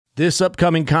This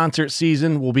upcoming concert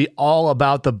season will be all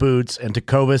about the boots, and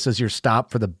Tecovas is your stop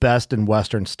for the best in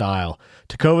Western style.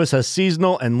 Tecovas has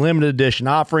seasonal and limited edition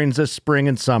offerings this spring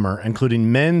and summer,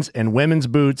 including men's and women's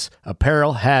boots,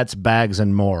 apparel, hats, bags,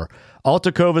 and more. All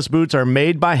Tecovas boots are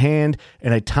made by hand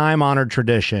in a time-honored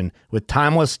tradition with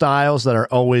timeless styles that are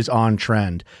always on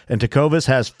trend. And Tecovas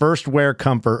has first wear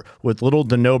comfort with little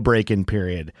to no break-in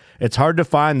period. It's hard to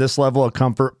find this level of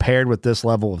comfort paired with this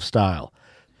level of style.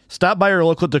 Stop by your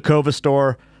local Tecovas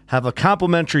store, have a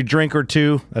complimentary drink or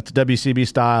two, that's WCB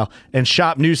style, and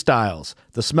shop new styles.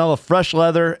 The smell of fresh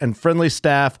leather and friendly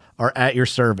staff are at your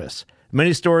service.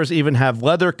 Many stores even have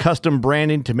leather custom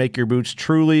branding to make your boots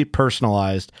truly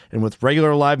personalized. And with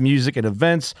regular live music and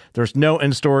events, there's no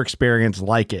in-store experience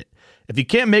like it. If you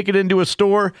can't make it into a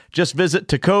store, just visit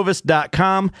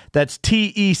tecovas.com. That's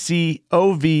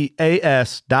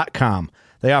TECOVAS.com.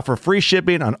 They offer free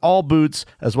shipping on all boots,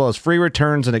 as well as free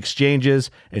returns and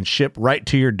exchanges, and ship right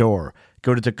to your door.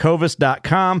 Go to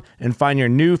tecovas.com and find your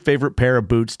new favorite pair of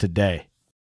boots today.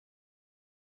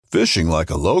 Fishing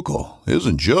like a local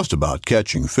isn't just about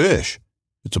catching fish.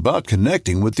 It's about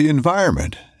connecting with the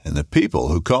environment and the people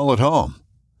who call it home.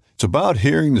 It's about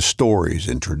hearing the stories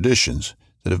and traditions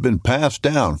that have been passed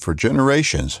down for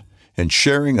generations and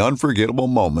sharing unforgettable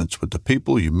moments with the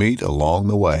people you meet along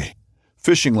the way.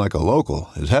 Fishing like a local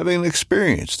is having an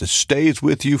experience that stays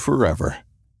with you forever.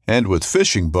 And with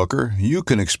Fishing Booker, you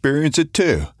can experience it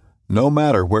too, no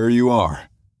matter where you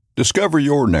are. Discover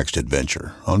your next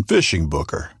adventure on Fishing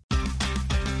Booker.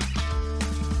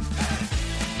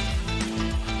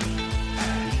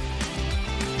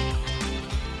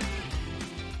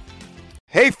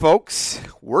 Hey folks,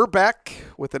 we're back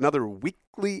with another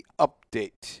weekly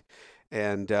update.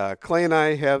 And Clay and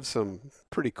I have some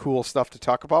pretty cool stuff to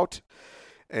talk about.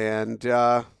 And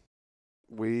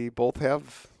we both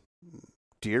have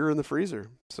deer in the freezer,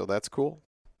 so that's cool.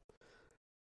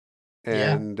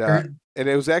 And and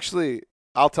it was actually,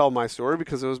 I'll tell my story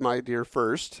because it was my deer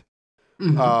first.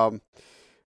 Mm-hmm.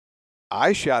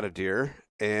 I shot a deer,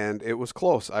 and it was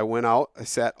close. I went out, I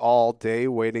sat all day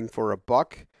waiting for a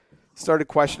buck, started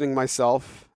questioning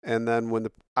myself, and then when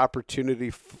the opportunity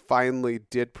finally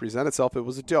did present itself, it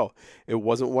was a doe. It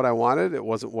wasn't what I wanted. It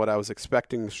wasn't what I was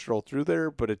expecting to stroll through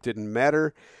there, but it didn't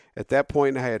matter. At that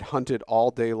point, I had hunted all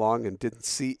day long and didn't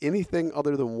see anything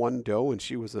other than one doe, and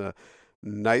she was a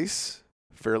nice,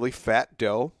 fairly fat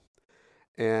doe,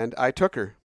 and I took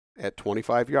her at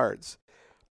 25 yards.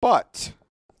 But,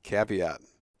 caveat,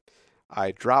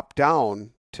 I dropped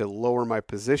down to lower my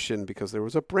position because there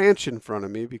was a branch in front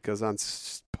of me, because on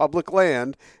public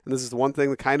land, and this is the one thing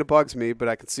that kind of bugs me, but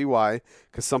I can see why,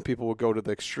 because some people will go to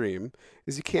the extreme,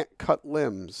 is you can't cut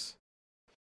limbs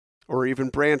or even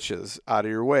branches out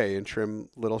of your way and trim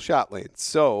little shot lanes.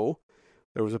 So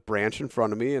there was a branch in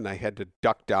front of me, and I had to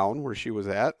duck down where she was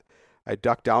at. I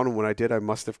ducked down, and when I did, I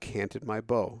must have canted my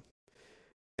bow,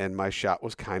 and my shot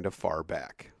was kind of far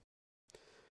back.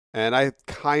 And I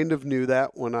kind of knew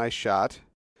that when I shot,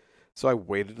 so I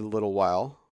waited a little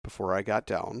while before I got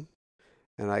down.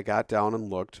 And I got down and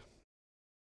looked.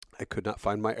 I could not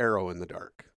find my arrow in the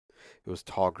dark. It was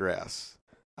tall grass.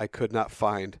 I could not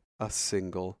find a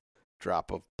single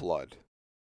drop of blood.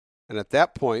 And at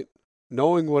that point,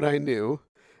 knowing what I knew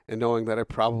and knowing that I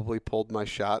probably pulled my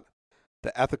shot,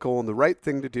 the ethical and the right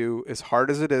thing to do, as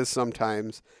hard as it is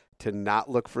sometimes to not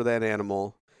look for that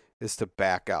animal, is to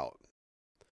back out.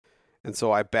 And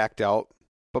so I backed out.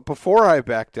 But before I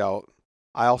backed out,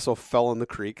 I also fell in the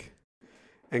creek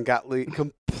and got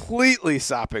completely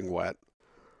sopping wet.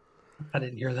 I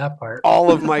didn't hear that part.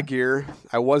 All of my gear.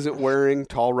 I wasn't wearing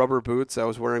tall rubber boots. I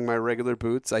was wearing my regular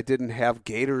boots. I didn't have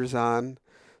gaiters on.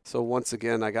 So once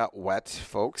again, I got wet,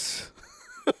 folks.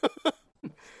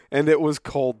 And it was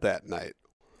cold that night.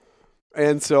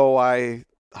 And so I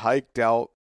hiked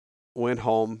out, went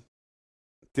home,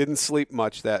 didn't sleep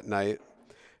much that night,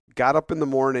 got up in the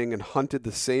morning and hunted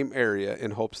the same area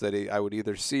in hopes that I would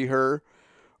either see her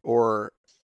or,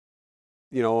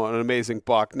 you know, an amazing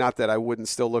buck. Not that I wouldn't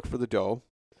still look for the doe,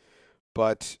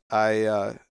 but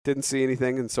I didn't see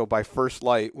anything. And so by first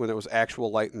light, when it was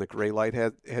actual light and the gray light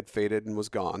had faded and was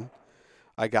gone,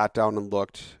 I got down and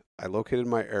looked. I located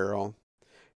my arrow.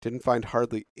 Didn't find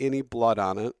hardly any blood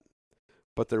on it,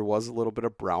 but there was a little bit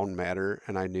of brown matter,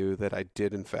 and I knew that I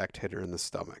did, in fact, hit her in the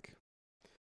stomach.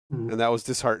 And that was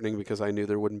disheartening because I knew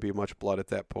there wouldn't be much blood at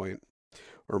that point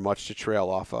or much to trail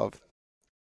off of.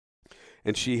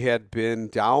 And she had been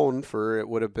down for, it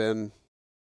would have been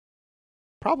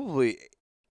probably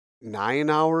 9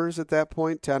 hours at that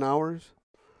point, 10 hours.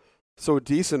 So a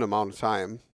decent amount of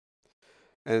time.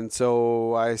 And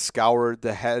so I scoured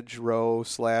the hedgerow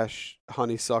 /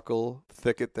 honeysuckle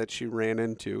thicket that she ran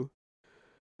into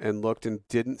and looked and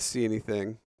didn't see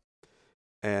anything.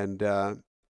 And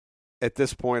at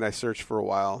this point, I searched for a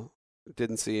while.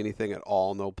 Didn't see anything at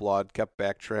all. No blood. Kept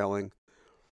back trailing.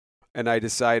 And I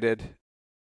decided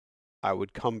I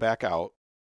would come back out,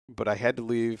 but I had to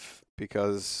leave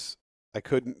because I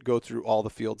couldn't go through all the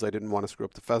fields. I didn't want to screw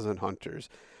up the pheasant hunters.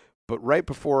 But right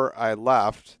before I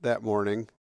left that morning,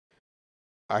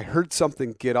 I heard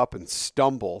something get up and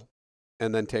stumble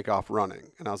and then take off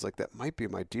running. And I was like, that might be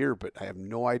my deer, but I have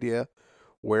no idea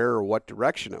where or what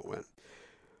direction it went.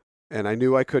 And I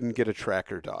knew I couldn't get a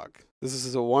tracker dog. This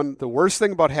is the worst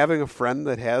thing about having a friend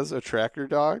that has a tracker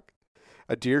dog,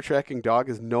 a deer tracking dog,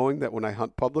 is knowing that when I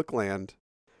hunt public land,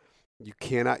 you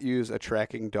cannot use a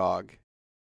tracking dog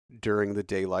during the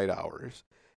daylight hours.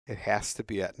 It has to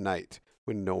be at night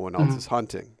when no one else is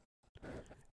hunting.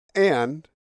 And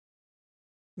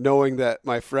knowing that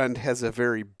my friend has a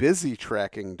very busy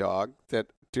tracking dog that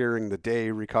during the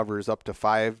day recovers up to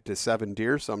 5 to 7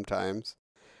 deer sometimes,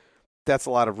 that's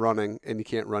a lot of running, and you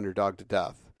can't run your dog to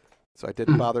death. So I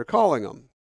didn't bother calling him.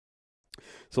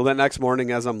 So that next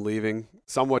morning as I'm leaving,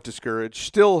 somewhat discouraged,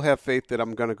 still have faith that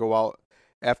I'm going to go out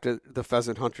after the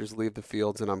pheasant hunters leave the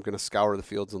fields, and I'm going to scour the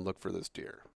fields and look for this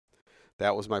deer.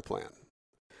 That was my plan.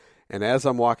 And as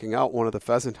I'm walking out, one of the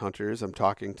pheasant hunters, I'm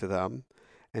talking to them,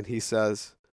 and he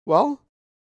says, well,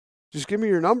 just give me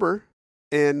your number,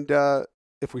 and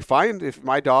if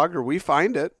my dog or we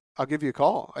find it, I'll give you a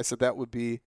call. I said, that would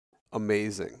be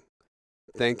amazing.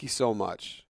 Thank you so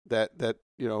much. That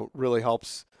really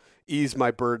helps ease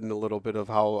my burden a little bit of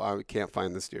how I can't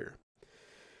find this deer.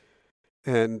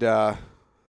 And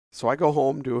so I go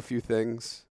home, do a few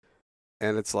things,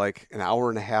 and it's like an hour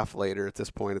and a half later. At this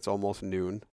point, it's almost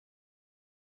noon,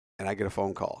 and I get a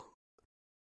phone call.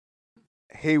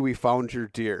 Hey, we found your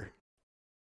deer.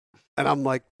 And I'm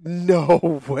like,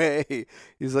 no way.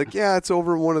 He's like, yeah, it's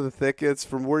over in one of the thickets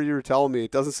from where you were telling me.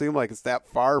 It doesn't seem like it's that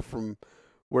far from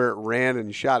where it ran and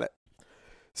you shot it.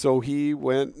 So he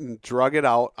went and drug it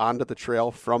out onto the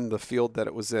trail from the field that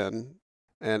it was in.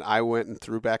 And I went and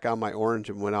threw back on my orange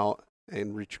and went out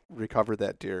and recovered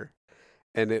that deer.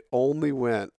 And it only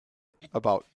went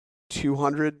about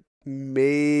 200,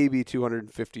 maybe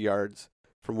 250 yards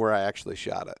from where I actually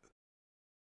shot it.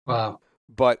 Wow.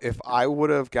 But if I would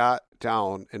have got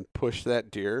down and pushed that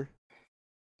deer,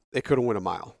 it could have went a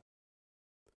mile.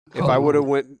 If I would have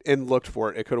went and looked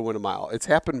for it, it could have went a mile. It's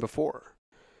happened before.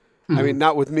 I mean,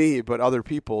 not with me, but other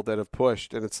people that have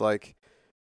pushed. And it's like,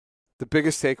 the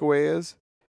biggest takeaway is,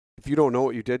 if you don't know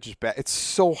what you did, just back. It's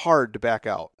so hard to back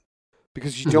out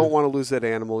because you don't want to lose that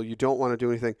animal. You don't want to do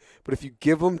anything. But if you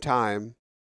give them time,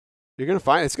 you're going to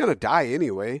find it's going to die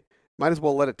anyway. Might as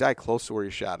well let it die close to where you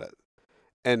shot it.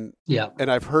 And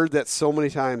I've heard that so many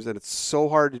times, and it's so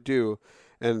hard to do.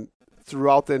 And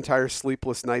throughout the entire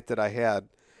sleepless night that I had,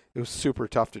 it was super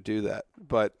tough to do that.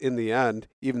 But in the end,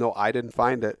 even though I didn't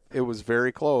find it, it was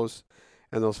very close,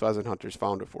 and those pheasant hunters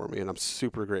found it for me, and I'm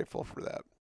super grateful for that.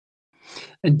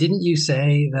 And didn't you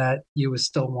say that it was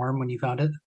still warm when you found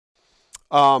it?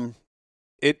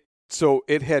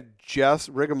 It had just,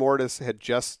 rigor mortis had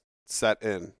just set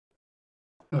in.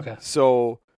 Okay.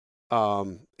 So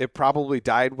it probably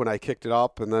died when I kicked it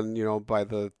up, and then, by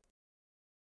the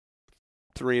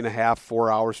 3.5,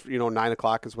 4 hours, 9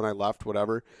 o'clock is when I left,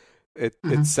 whatever. It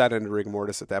set into rigor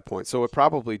mortis at that point. So it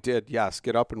probably did, yes,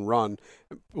 get up and run.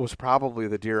 It was probably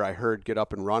the deer I heard get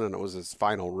up and run, and it was his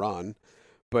final run.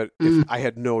 But if I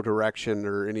had no direction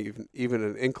or even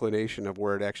an inclination of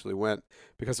where it actually went,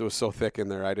 because it was so thick in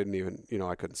there, I didn't even,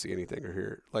 I couldn't see anything or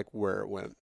hear like where it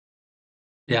went.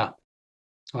 Yeah.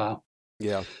 Wow.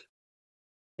 Yeah.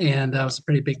 And that was a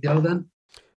pretty big doe then?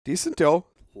 Decent doe.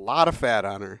 A lot of fat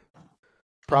on her.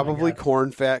 Probably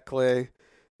corn fat, Clay.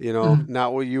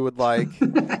 Not what you would like.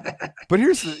 But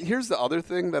here's the other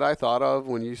thing that I thought of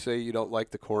when you say you don't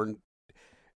like the corn.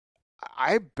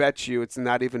 I bet you it's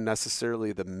not even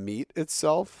necessarily the meat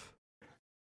itself.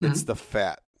 It's the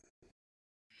fat.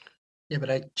 Yeah, but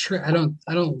I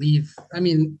don't leave. I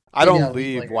mean, I don't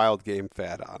leave wild game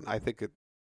fat on. I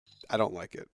don't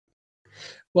like it.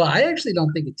 Well, I actually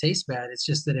don't think it tastes bad. It's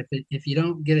just that if you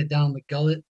don't get it down the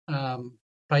gullet,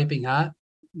 piping hot,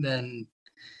 then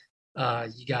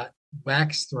you got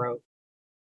wax throat,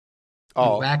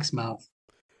 wax mouth.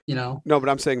 No, but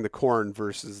I'm saying the corn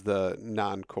versus the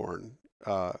non-corn.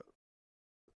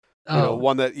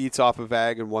 One that eats off of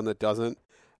ag and one that doesn't.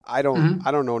 I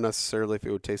don't know necessarily if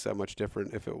it would taste that much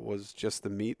different if it was just the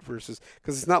meat versus,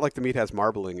 because it's not like the meat has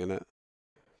marbling in it.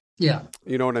 Yeah.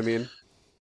 You know what I mean?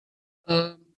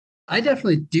 I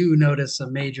definitely do notice a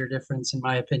major difference in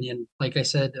my opinion. Like I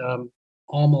said,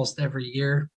 almost every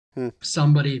year, Hmm.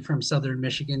 somebody from Southern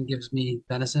Michigan gives me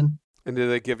venison. And do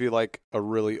they give you like a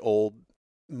really old,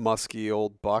 musky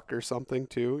old buck or something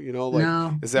too? Like,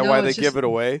 No, is that why no, they it's give just it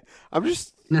away? I'm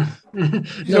just, no,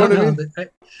 you know no, what I no. mean?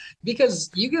 Because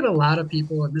you get a lot of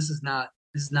people, and this is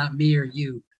not me or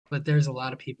you, but there's a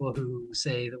lot of people who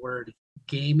say the word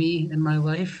 "gamey" in my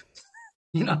life.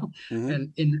 You know, Hmm.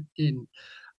 and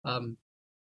um,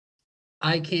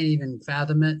 I can't even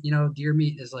fathom it. You know, deer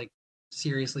meat is like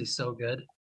seriously so good.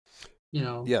 You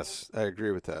know, Yes, I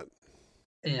agree with that.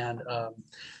 and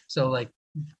so like,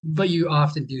 but you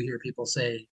often do hear people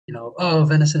say, you know, oh,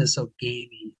 venison is so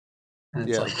gamey, and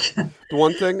it's Yeah. like, The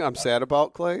one thing I'm sad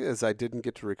about, Clay, is I didn't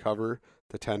get to recover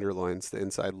the tenderloins, the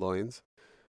inside loins,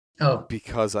 oh,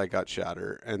 because I got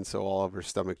shatter, and so all of her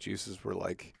stomach juices were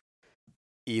like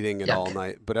eating it all yuck.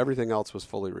 night, but everything else was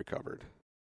fully recovered.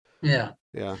 Yeah.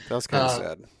 Yeah, that was kind of Uh,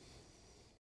 sad.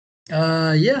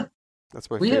 yeah, That's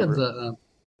my we have favorite. the,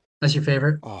 that's your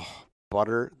favorite? Oh,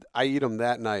 butter. I eat them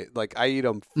that night. Like I eat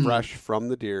them Mm, fresh from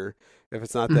the deer. If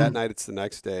it's not that mhm, night, it's the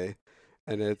next day,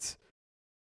 and it's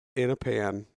in a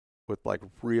pan with like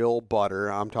real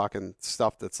butter. I'm talking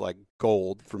stuff that's like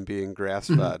gold from being grass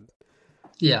mhm. fed.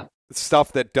 Yeah.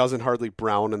 Stuff that doesn't hardly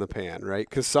brown in the pan, right?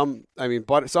 Because some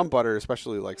butter,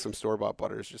 especially like some store bought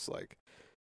butter, is just like,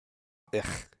 ugh.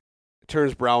 It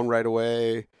turns brown right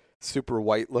away, super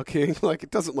white looking. Like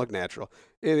it doesn't look natural.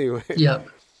 Anyway, Yeah.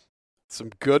 some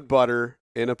good butter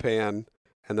in a pan,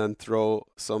 and then throw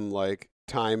some like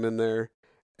thyme in there,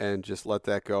 and just let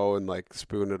that go, and like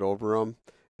spoon it over them,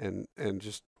 and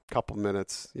just a couple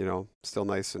minutes, still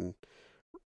nice and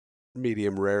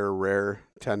medium rare,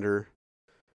 tender,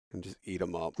 and just eat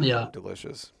them up. Yeah.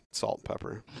 Delicious. Salt and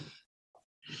pepper.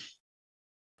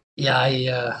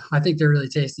 Yeah. I think they're really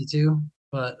tasty too.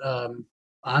 But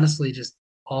honestly, just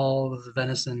all of the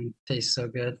venison tastes so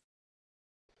good.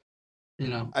 You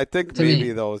know, I think to maybe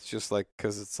me. though it's just like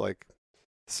because it's like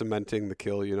cementing the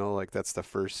kill, like that's the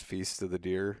first feast of the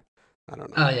deer. I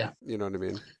don't know. Oh yeah. You know what I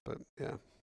mean? But yeah.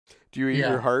 Do you eat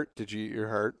your Yeah. heart? Did you eat your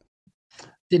heart?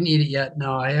 Didn't eat it yet.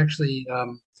 No, I actually,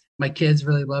 my kids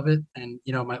really love it, and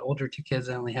you know, my older two kids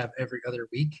I only have every other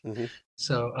week, Hmm.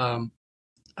 so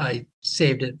I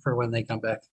saved it for when they come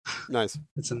back. Nice.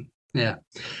 It's an yeah,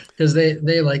 because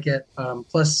they like it.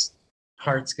 Plus,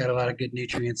 heart's got a lot of good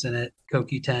nutrients in it,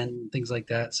 CoQ10, things like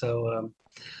that. So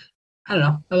I don't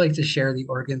know. I like to share the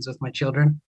organs with my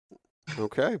children.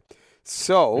 Okay.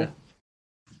 So Yeah.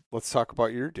 let's talk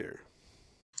about your deer.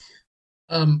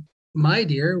 My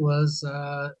deer was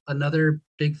another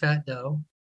big fat doe.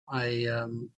 I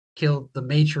killed the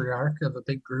matriarch of a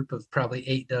big group of probably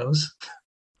 8 does.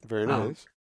 Very Um, nice.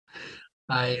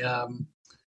 I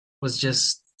was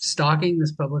just stalking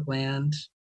this public land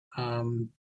um,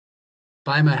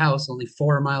 by my house, only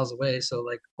 4 miles away, so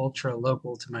like ultra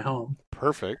local to my home.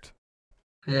 Perfect.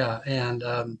 Yeah, and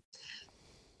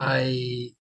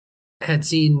I had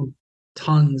seen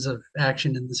tons of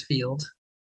action in this field,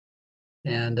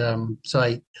 and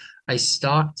so I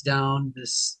stalked down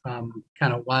this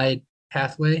kind of wide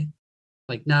pathway.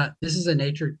 Like not, this is a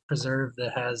nature preserve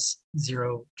that has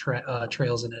zero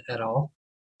trails in it at all.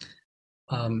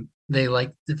 They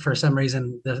like for some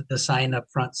reason the sign up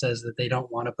front says that they don't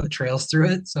want to put trails through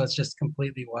it, so it's just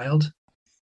completely wild.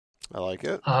 I like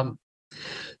it. Um,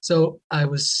 so I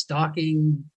was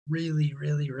stalking really,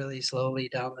 really, really slowly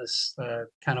down this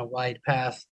kind of wide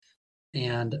path,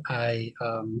 and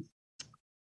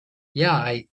yeah,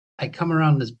 I come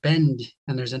around this bend,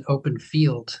 and there's an open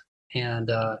field,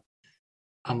 and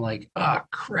I'm like, oh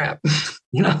crap,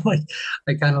 you know, like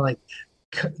I kind of like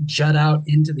jut out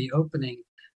into the opening,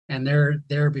 and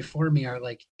there before me are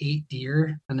like 8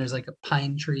 deer, and there's like a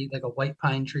pine tree, like a white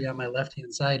pine tree on my left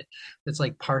hand side that's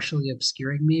like partially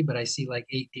obscuring me, but I see like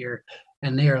 8 deer,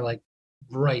 and they are like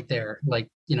right there, like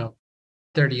you know,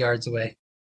 30 yards away,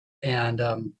 and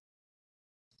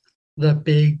the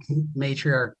big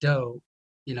matriarch doe,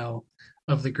 you know,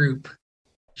 of the group,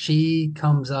 she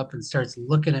comes up and starts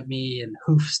looking at me and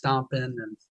hoof stomping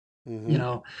and you Hmm.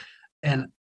 know, and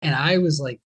I was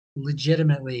like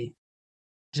legitimately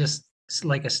just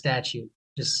like a statue,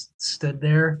 just stood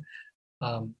there.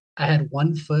 I had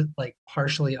one foot like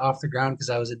partially off the ground because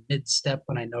I was in mid step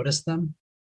when I noticed them,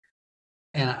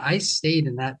 and I stayed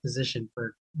in that position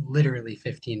for literally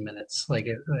 15 minutes, like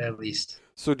at least.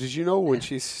 So did you know when Yeah.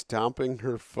 she's stomping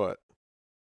her foot,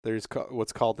 there's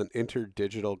what's called an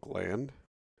interdigital gland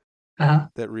Uh-huh.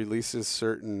 that releases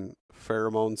certain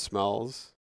pheromone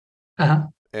smells,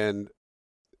 Uh-huh. and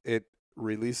it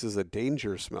releases a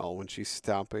danger smell when she's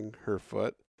stomping her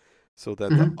foot. so that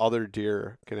the other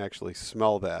deer can actually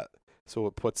smell that. So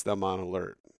it puts them on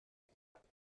alert.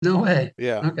 No way.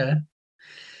 Yeah. Okay.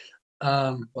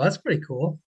 Well, that's pretty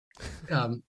cool.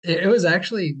 It was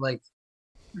actually like,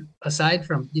 aside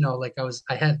from, like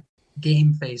I had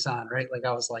game face on, right? Like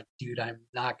I was like, dude, I'm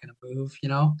not gonna move,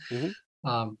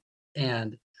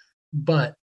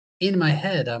 but in my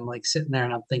head, I'm like sitting there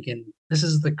and I'm thinking, this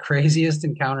is the craziest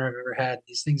encounter I've ever had.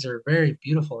 These things are very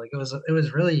beautiful. Like it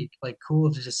was really like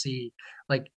cool to just see,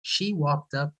 like she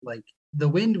walked up, like the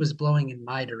wind was blowing in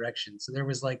my direction. So there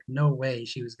was like no way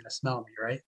she was gonna smell me,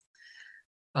 right?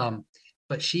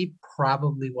 But she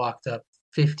probably walked up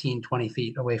 15, 20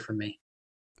 feet away from me.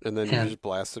 And then you just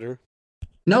blasted her?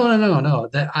 No.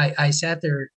 That I sat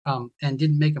there and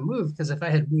didn't make a move, because if I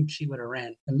had moved, she would have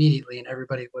ran immediately, and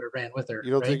everybody would have ran with her.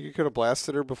 You don't right? think you could have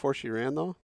blasted her before she ran,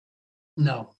 though?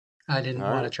 No, I didn't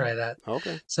All want to right. try that.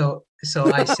 Okay. So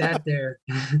I sat there,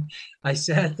 I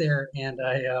sat there, and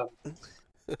I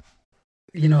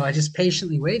just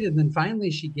patiently waited. And then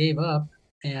finally, she gave up,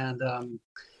 and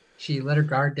she let her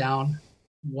guard down,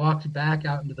 walked back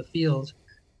out into the field,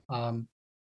 and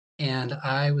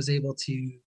I was able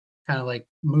to kind of like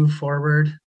move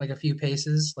forward like a few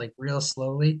paces, like real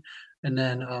slowly. And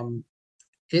then I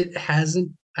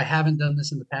haven't done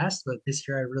this in the past, but this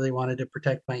year I really wanted to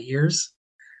protect my ears.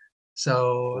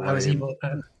 So I was Lame. able,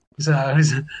 I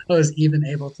was even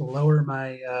able to lower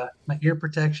my my ear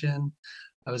protection.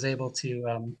 I was able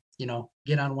to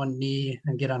get on one knee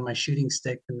and get on my shooting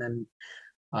stick, and then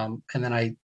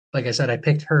like I said, I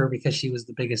picked her because she was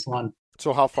the biggest one.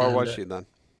 So how far And, was she then?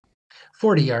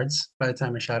 40 yards by the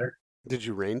time I shot her. Did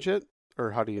you range it,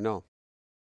 or how do you know?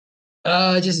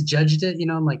 I just judged it,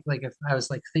 like if I was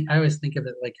like I always think of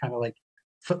it like kind of like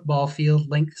football field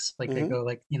lengths, like they go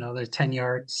like, they're 10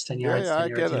 yards, 10 yards, Yeah, 10 I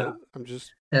yards, get it. I'm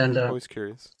just And always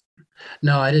curious.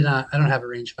 no, I don't have a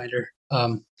rangefinder.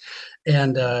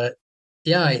 And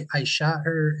yeah, I shot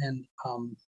her, and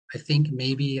I think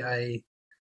maybe I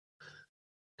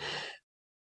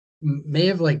may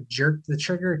have like jerked the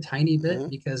trigger a tiny bit,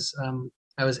 because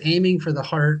I was aiming for the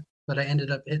heart, but I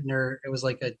ended up hitting her. It was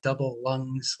like a double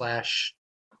lung /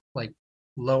 like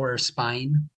lower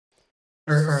spine,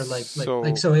 or like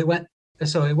so it went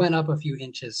up a few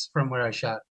inches from where I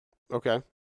shot. Okay.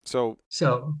 So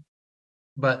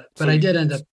but I did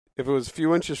end up. If it was a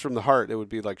few inches from the heart, it would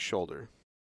be like shoulder.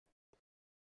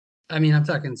 I mean, I'm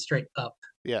talking straight up.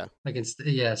 Yeah. Like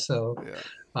yeah. So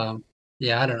yeah.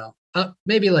 Yeah, I don't know.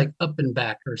 Maybe like up and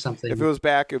back or something. If it was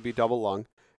back, it would be double lung,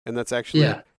 and that's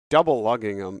actually double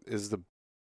lunging them is the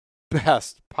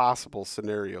best possible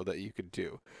scenario that you could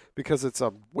do, because it's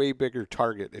a way bigger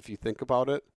target if you think about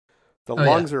it. The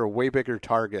lungs are a way bigger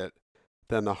target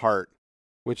than the heart,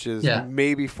 which is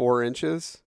maybe 4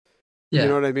 inches. Yeah. You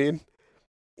know what I mean?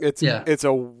 It's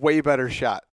a way better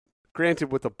shot.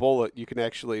 Granted, with a bullet, you can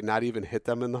actually not even hit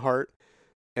them in the heart,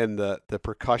 and the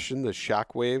percussion, the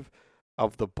shock wave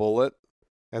of the bullet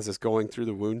as it's going through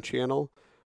the wound channel,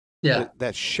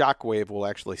 that shock wave will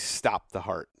actually stop the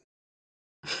heart.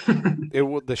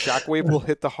 The shock wave will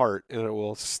hit the heart, and it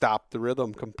will stop the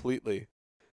rhythm completely,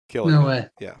 killing no it. way.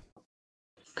 Yeah.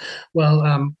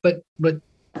 Well, but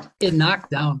it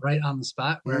knocked down right on the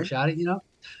spot where I shot it,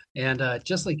 and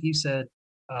just like you said,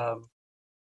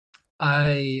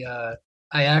 I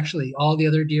actually, all the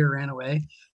other deer ran away,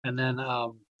 and then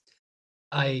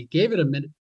I gave it a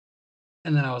minute,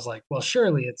 and then I was like, well,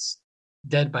 surely it's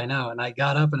dead by now. And I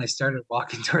got up and I started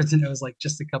walking towards it. And it was like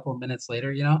just a couple of minutes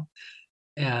later,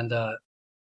 and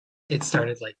it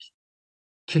started like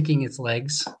kicking its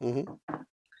legs.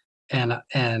 And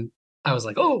I was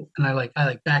like, oh, and I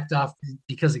backed off,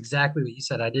 because exactly what you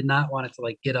said. I did not want it to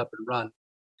like get up and run.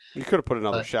 You could have put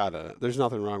another shot at it. There's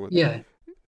nothing wrong with it.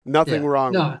 Nothing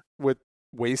wrong with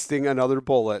wasting another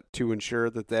bullet to ensure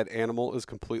that animal is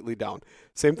completely down.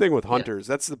 Same thing with hunters.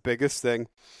 That's the biggest thing.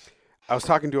 I was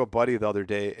talking to a buddy the other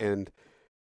day, and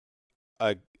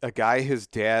a guy his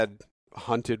dad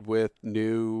hunted with,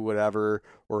 knew whatever,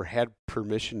 or had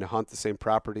permission to hunt the same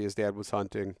property his dad was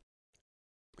hunting.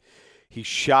 He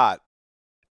shot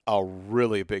a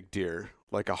really big deer,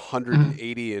 like a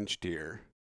 180-inch deer,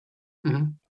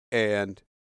 and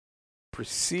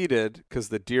proceeded, because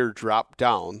the deer dropped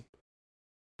down,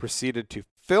 proceeded to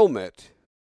film it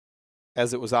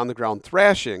as it was on the ground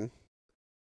thrashing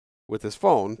with his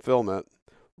phone, film it,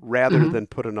 rather than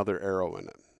put another arrow in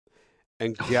it.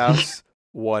 And guess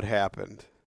what happened?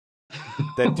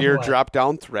 That deer dropped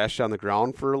down, thrashed on the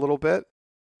ground for a little bit,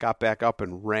 got back up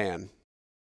and ran.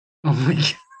 Oh my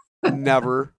God.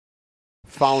 Never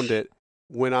found it,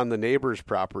 went on the neighbor's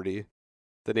property.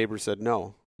 The neighbor said,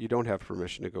 no, you don't have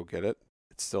permission to go get it.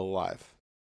 It's still alive.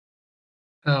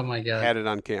 Oh my God. Had it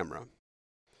on camera.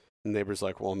 And neighbor's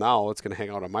like, well, now it's going to hang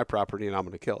out on my property and I'm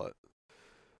going to kill it.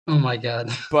 Oh my God.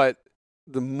 But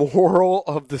the moral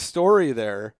of the story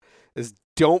there is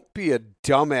don't be a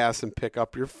dumbass and pick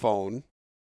up your phone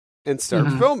and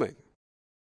start filming.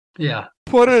 Yeah.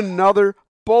 Put another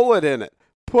bullet in it.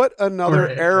 Put another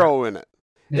arrow in it.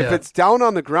 Yeah. If it's down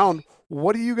on the ground,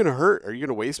 what are you going to hurt? Are you going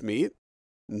to waste meat?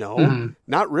 No,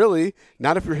 not really.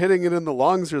 Not if you're hitting it in the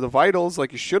lungs or the vitals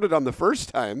like you should have done the first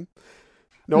time.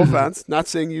 No offense. Not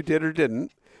saying you did or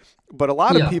didn't. But a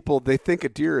lot of people, they think a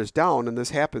deer is down, and this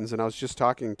happens. And I was just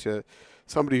talking to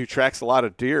somebody who tracks a lot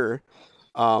of deer.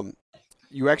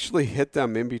 You actually hit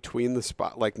them in between the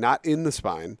spine, like not in the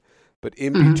spine, but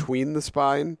in between the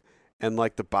spine and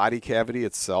like the body cavity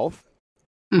itself.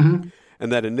 And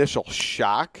that initial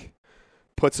shock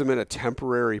puts them in a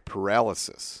temporary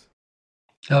paralysis.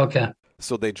 Okay.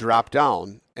 So they drop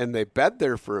down and they bed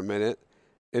there for a minute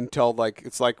until like,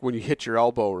 it's like when you hit your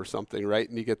elbow or something, right?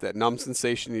 And you get that numb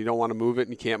sensation and you don't want to move it and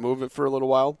you can't move it for a little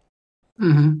while.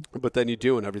 But then you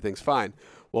do and everything's fine.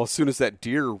 Well, as soon as that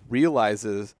deer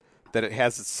realizes that it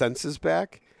has its senses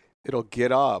back, it'll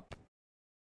get up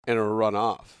and it'll run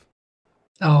off.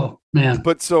 Oh, man.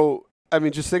 But so, I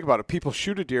mean, just think about it. People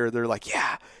shoot a deer. They're like,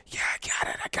 yeah,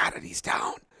 I got it. He's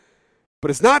down.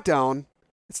 But it's not down.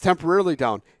 It's temporarily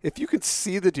down. If you can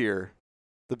see the deer,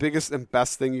 the biggest and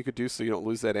best thing you could do so you don't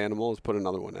lose that animal is put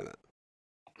another one in it.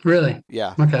 Really?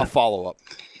 Yeah. Okay. A follow-up.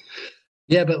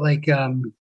 Yeah, but like, I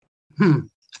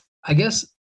guess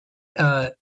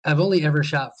I've only ever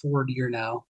shot 4 deer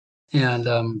now,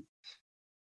 and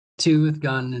 2 with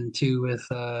gun and 2 with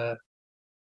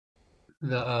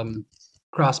the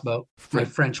crossbow, my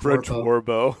French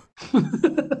warbow.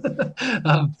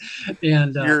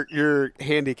 And your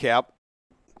handicap.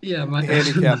 Yeah, my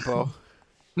handicap bow.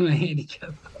 My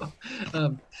handicap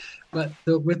bow. But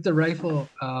with the rifle,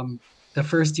 the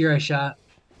first deer I shot,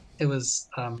 it was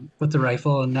with the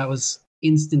rifle, and that was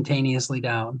instantaneously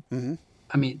down. I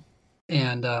mean,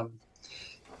 and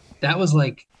that was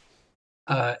like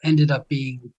ended up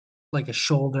being like a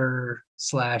shoulder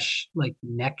 / like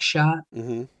neck shot.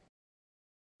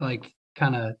 Like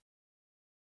kind of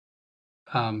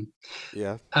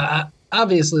yeah.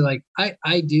 Obviously, like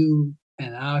I do,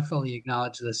 and I fully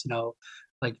acknowledge this,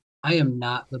 like I am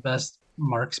not the best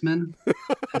marksman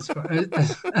as far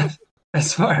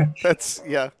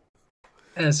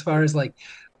as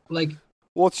like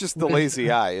well, it's just the lazy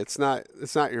eye. It's not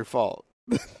your fault.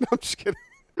 I'm just kidding.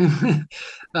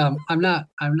 I'm not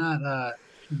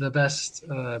the best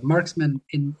marksman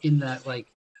in that, like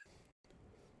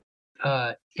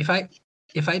if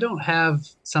I don't have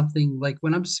something, like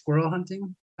when I'm squirrel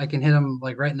hunting, I can hit them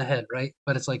like right in the head, right?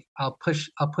 But it's like I'll put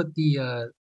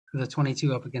the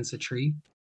 22 up against a tree,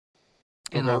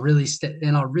 and I'll really steady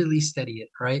it,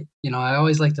 right? I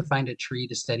always like to find a tree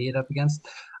to steady it up against.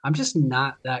 I'm just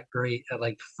not that great at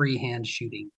like freehand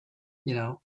shooting,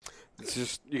 It's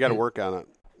just you got to work on it.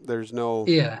 There's no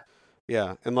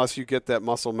unless you get that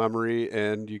muscle memory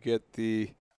and you get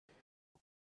a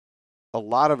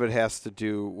lot of it has to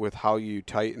do with how you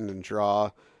tighten and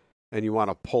draw, and you want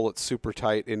to pull it super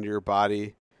tight into your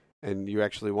body, and you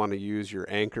actually want to use your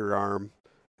anchor arm,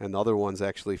 and the other one's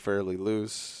actually fairly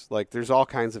loose. Like there's all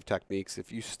kinds of techniques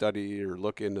if you study or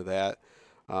look into that.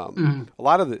 A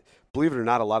lot of believe it or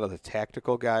not, a lot of the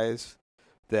tactical guys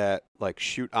that like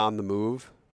shoot on the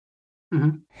move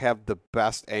have the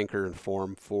best anchor and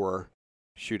form for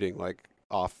shooting like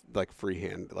off, like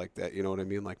freehand like that. You know what I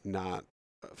mean? Like not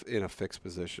in a fixed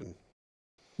position.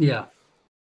 Yeah,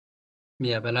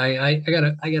 but I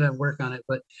gotta work on it.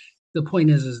 But the point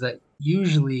is that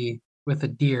usually with a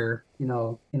deer,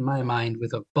 in my mind,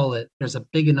 with a bullet, there's a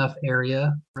big enough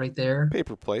area right there.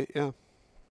 Paper plate, yeah.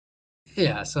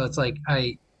 Yeah, so it's like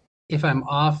if I'm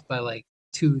off by like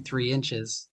 2-3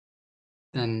 inches,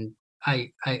 then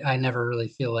I never really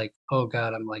feel like, oh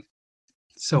God, I'm like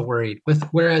so worried.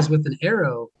 Whereas with an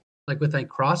arrow, like with a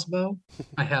crossbow,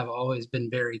 I have always been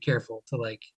very careful to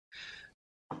like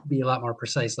be a lot more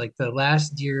precise. Like the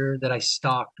last deer that I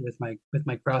stalked with my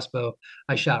crossbow,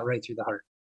 I shot right through the heart.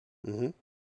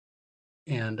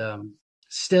 And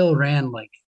still ran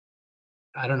like,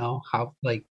 I don't know how,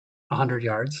 like 100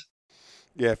 yards.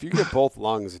 Yeah, if you get both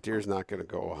lungs, a deer's not going to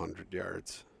go 100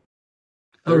 yards.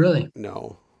 Oh, really?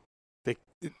 No.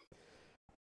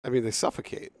 They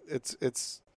suffocate.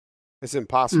 It's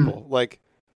impossible. Like,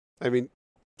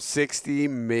 60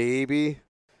 maybe.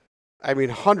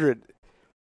 100,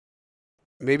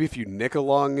 maybe if you nick a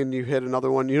lung and you hit another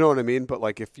one, you know what I mean? But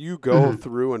like if you go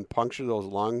through and puncture those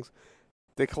lungs,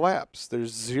 they collapse.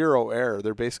 There's zero air.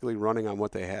 They're basically running on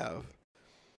what they have.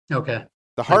 Okay.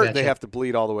 The heart, gotcha. they have to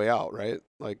bleed all the way out, right?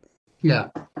 Like, Yeah.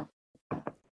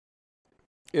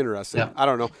 interesting. Yeah. I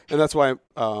don't know. And that's why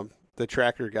the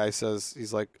tracker guy says,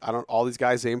 he's like, all these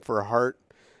guys aim for a heart.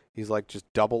 He's like,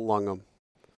 just double lung them.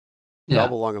 Yeah.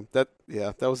 Double lung them. That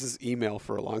was his email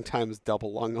for a long time, is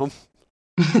double lung them.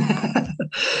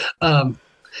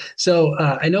 So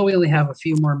I know we only have a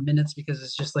few more minutes because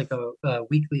it's just like a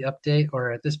weekly update,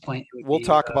 or at this point, We'll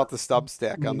talk about the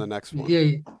Substack on the next one.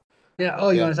 Yeah.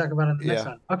 Oh, you want to talk about it on the next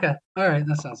one? Okay. All right.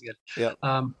 That sounds good. Yeah.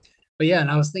 But yeah,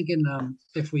 and I was thinking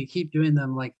if we keep doing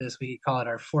them like this, we could call it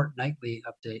our fortnightly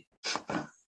update.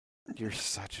 You're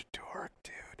such a dork,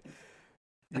 dude.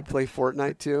 You play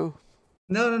Fortnite too?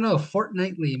 No.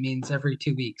 Fortnightly means every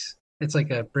 2 weeks. It's like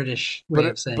a British way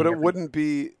of saying. But it wouldn't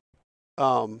be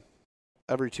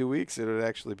every 2 weeks. It would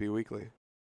actually be weekly.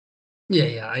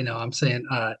 Yeah, I know. I'm saying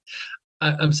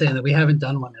I'm saying that we haven't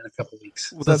done one in a couple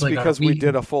weeks. Well, So that's it's like because we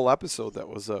did a full episode that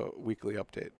was a weekly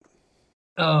update.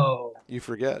 Oh, You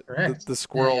forget. correct. The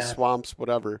squirrel Yeah. swamps,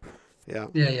 whatever. Yeah.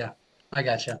 Yeah. I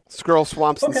gotcha. Squirrel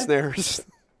swamps and Okay. snares.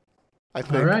 I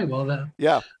think. All right. Well,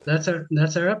 Yeah. that's our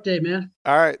update, man.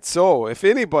 All right. So if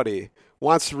anybody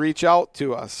wants to reach out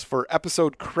to us for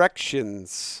episode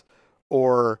corrections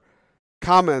or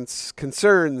comments,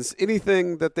 concerns,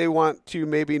 anything that they want to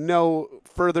maybe know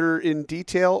further in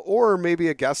detail, or maybe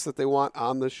a guest that they want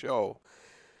on the show,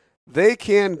 they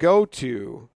can go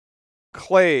to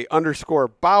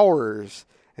Clay_Bowers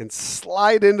and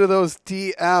slide into those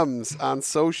DMs on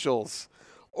socials,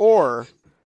 or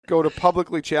go to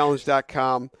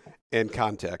publiclychallenged.com and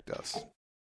contact us.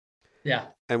 Yeah.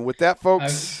 And with that,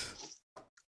 folks,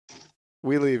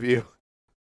 we leave you.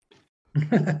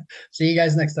 See you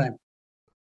guys next time.